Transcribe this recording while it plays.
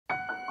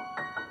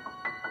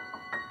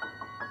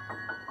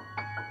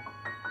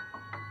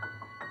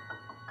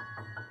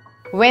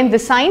When the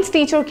science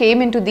teacher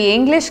came into the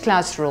English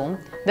classroom,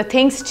 the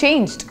things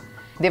changed.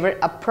 There were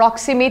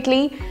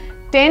approximately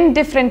 10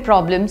 different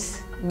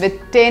problems with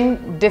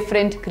 10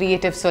 different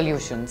creative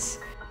solutions.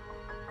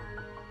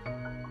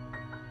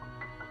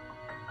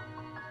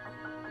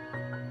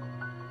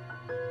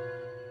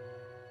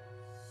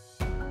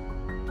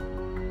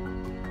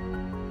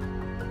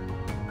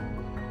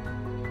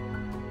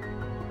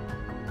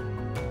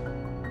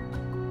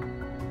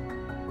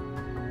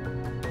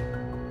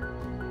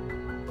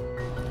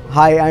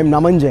 Hi, I am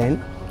Naman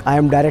Jain. I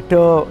am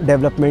Director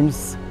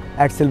Developments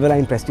at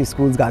Silverline Prestige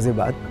Schools,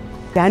 Ghaziabad.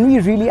 Can we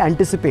really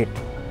anticipate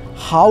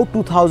how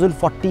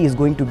 2040 is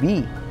going to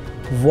be?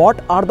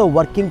 What are the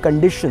working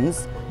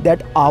conditions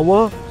that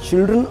our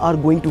children are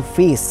going to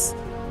face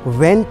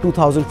when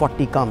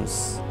 2040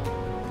 comes?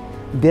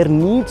 There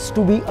needs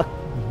to be a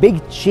big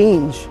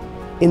change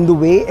in the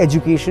way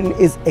education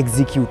is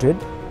executed.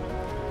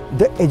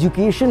 The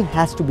education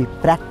has to be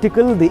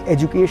practical, the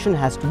education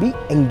has to be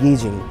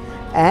engaging,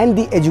 and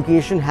the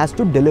education has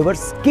to deliver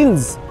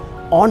skills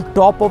on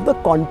top of the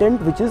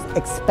content which is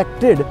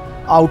expected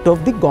out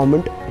of the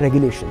government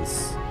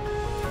regulations.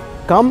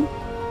 Come,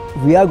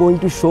 we are going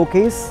to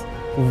showcase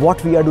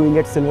what we are doing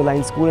at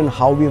Silverline School and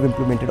how we have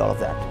implemented all of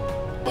that.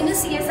 In a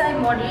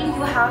CSI model,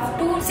 you have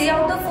to say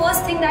out the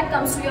first thing that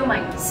comes to your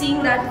mind,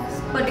 seeing that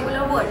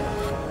particular word.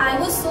 I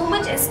was so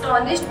much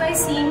astonished by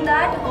seeing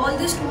that all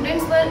the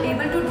students were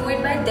able to do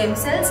it by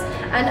themselves,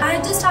 and I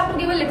just have to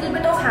give a little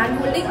bit of hand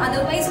holding,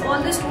 otherwise all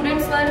the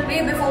students were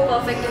way before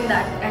perfect in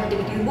that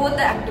activity, both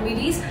the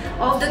activities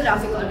of the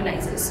graphic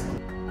organizers.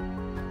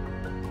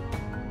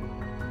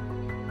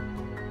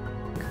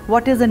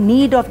 What is the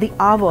need of the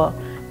hour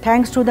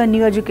thanks to the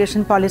new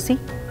education policy?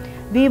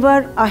 We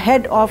were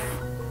ahead of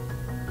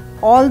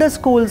all the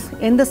schools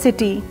in the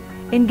city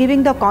in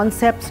giving the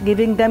concepts,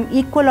 giving them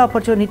equal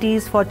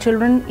opportunities for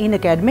children in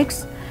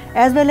academics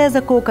as well as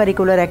the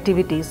co-curricular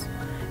activities.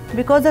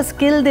 Because the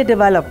skill they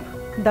develop,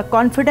 the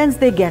confidence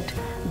they get,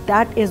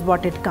 that is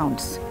what it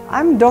counts.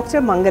 I'm Dr.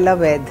 Mangala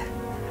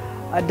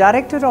Ved,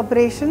 Director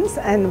Operations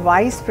and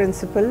Vice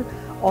Principal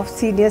of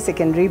Senior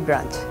Secondary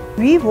Branch.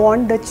 We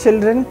want the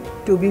children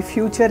to be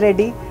future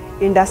ready,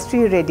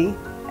 industry ready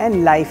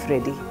and life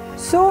ready.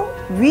 So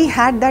we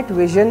had that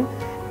vision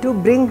to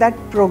bring that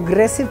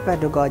progressive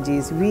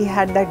pedagogies. We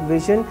had that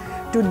vision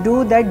to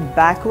do that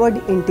backward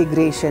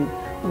integration.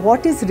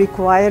 What is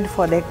required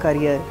for their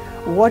career?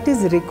 What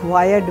is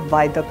required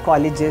by the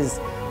colleges?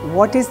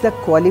 What is the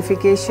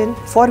qualification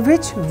for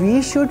which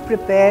we should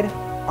prepare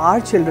our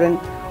children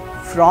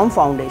from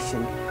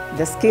foundation?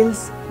 The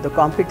skills, the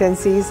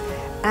competencies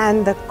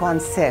and the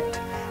concept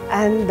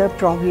and the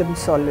problem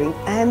solving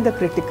and the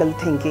critical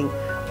thinking.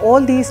 All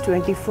these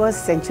 21st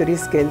century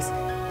skills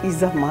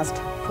is a must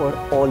for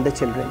all the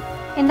children.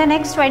 In the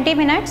next 20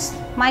 minutes,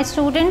 my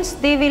students,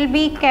 they will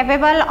be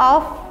capable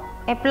of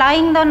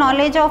applying the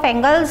knowledge of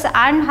angles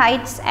and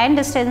heights and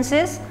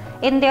distances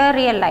in their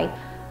real life.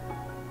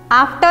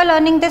 After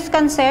learning this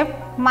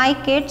concept, my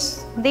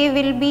kids, they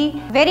will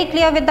be very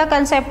clear with the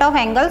concept of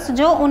angles,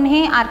 जो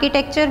उन्हें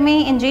architecture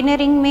में,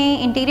 engineering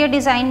में, interior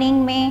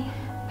designing में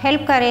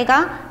help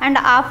करेगा, and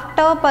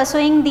after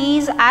pursuing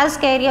these as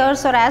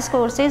careers or as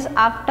courses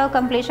after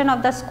completion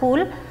of the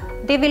school,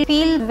 they will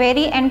feel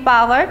very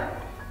empowered,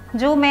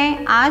 जो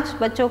मैं आज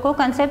बच्चों को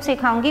concept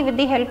सिखाऊंगी with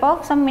the help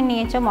of some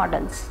miniature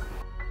models.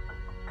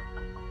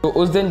 तो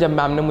उस दिन जब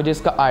मैम ने मुझे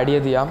इसका आइडिया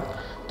दिया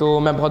तो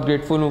मैं बहुत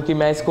ग्रेटफुल हूँ कि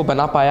मैं इसको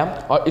बना पाया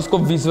और इसको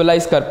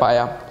विजुअलाइज कर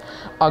पाया.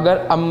 अगर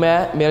अब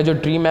मेरा जो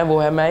ड्रीम है वो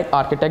है मैं एक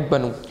आर्किटेक्ट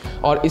बनूँ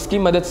और इसकी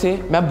मदद से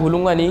मैं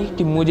भूलूंगा नहीं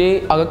कि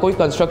मुझे अगर कोई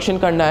कंस्ट्रक्शन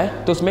करना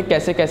है तो उसमें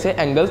कैसे कैसे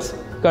एंगल्स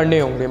करने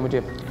होंगे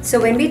मुझे. So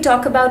when we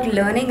talk about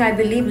learning, I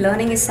believe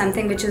learning is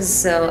something which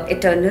is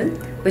eternal,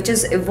 which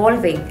is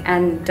evolving,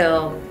 and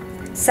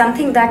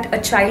something that a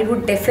child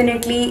would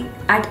definitely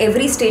at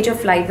every stage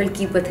of life will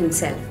keep with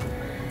himself.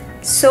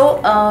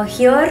 So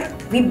here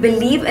we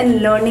believe in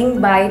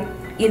learning by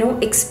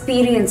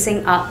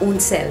experiencing our own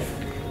self.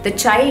 The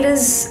child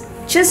is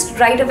just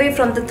right away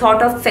from the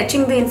thought of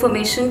fetching the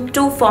information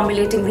to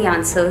formulating the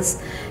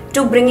answers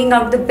to bringing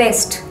out the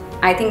best.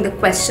 I think the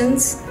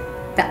questions,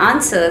 the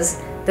answers,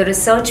 the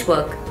research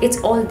work, it's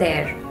all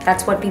there.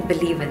 That's what we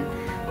believe in.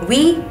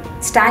 We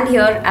stand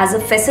here as a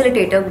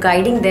facilitator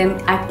guiding them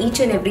at each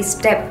and every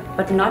step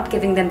but not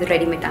giving them the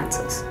ready-made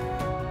answers.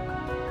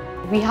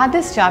 We had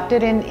this chapter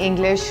in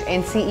English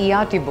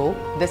NCERT book,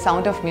 The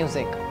Sound of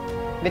Music,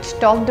 which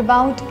talked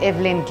about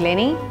Evelyn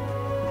Glennie,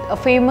 a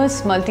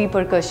famous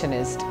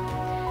multi-percussionist.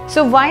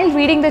 So while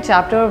reading the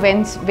chapter,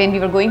 when we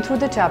were going through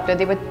the chapter,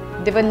 there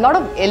were a lot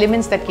of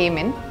elements that came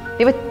in.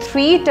 There were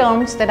 3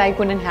 terms that I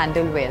couldn't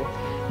handle well.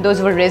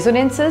 Those were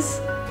resonances,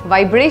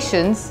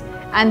 vibrations,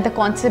 and the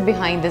concept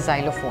behind the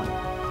xylophone.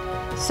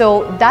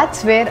 So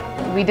that's where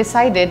we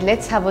decided,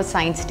 let's have a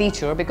science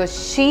teacher,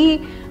 because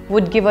she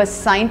would give a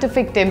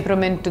scientific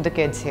temperament to the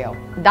kids here.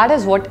 That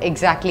is what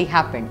exactly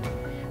happened.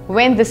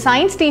 When the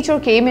science teacher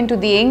came into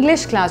the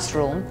English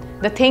classroom,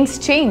 the things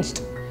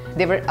changed.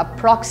 There were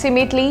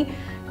approximately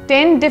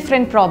 10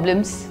 different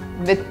problems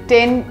with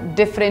 10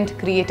 different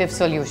creative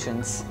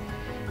solutions.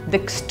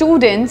 The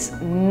students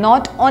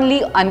not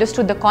only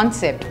understood the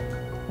concept,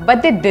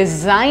 but they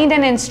designed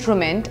an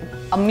instrument,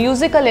 a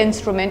musical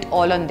instrument,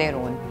 all on their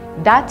own.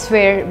 That's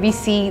where we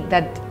see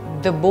that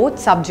the both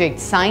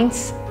subjects,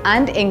 science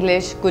and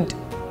English, could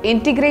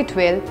integrate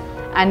well,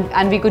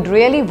 and we could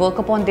really work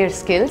upon their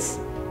skills.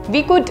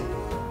 We could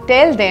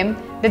tell them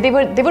that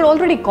they were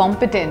already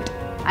competent,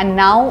 and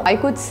now I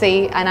could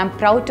say, and I'm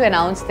proud to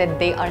announce, that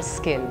they are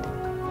skilled.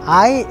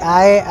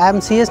 I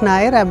am C.S.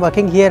 Nair. I am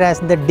working here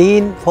as the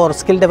Dean for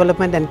Skill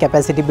Development and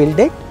Capacity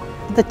Building.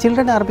 The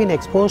children are being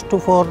exposed to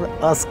for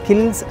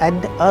skills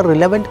and a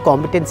relevant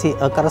competency,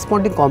 a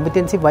corresponding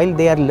competency while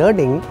they are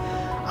learning.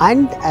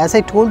 And as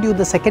I told you,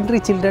 the secondary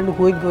children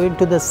who are going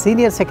to the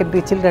senior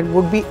secondary children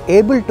would be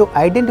able to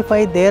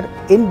identify their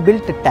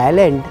inbuilt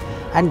talent,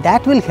 and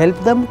that will help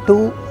them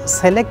to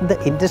select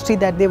the industry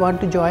that they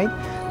want to join,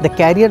 the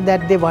career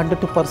that they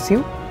wanted to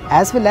pursue,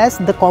 as well as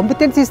the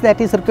competencies that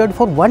is required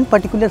for one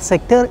particular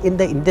sector in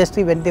the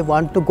industry when they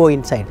want to go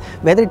inside,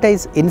 whether it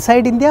is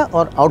inside India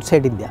or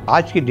outside India.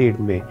 आज की date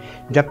में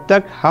जब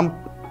तक हम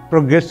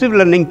progressive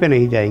learning पे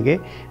नहीं जाएंगे,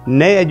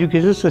 नए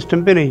एजुकेशन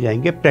सिस्टम पे नहीं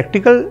जाएंगे,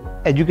 प्रैक्टिकल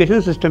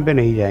एजुकेशन सिस्टम पे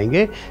नहीं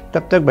जाएंगे,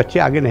 तब तक बच्चे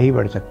आगे नहीं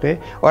बढ़ सकते।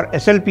 और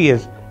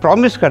SLPS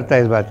प्रॉमिस करता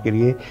है इस बात के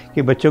लिए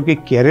कि बच्चों के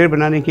कैरियर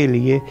बनाने के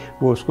लिए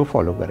वो उसको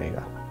फॉलो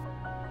करेगा।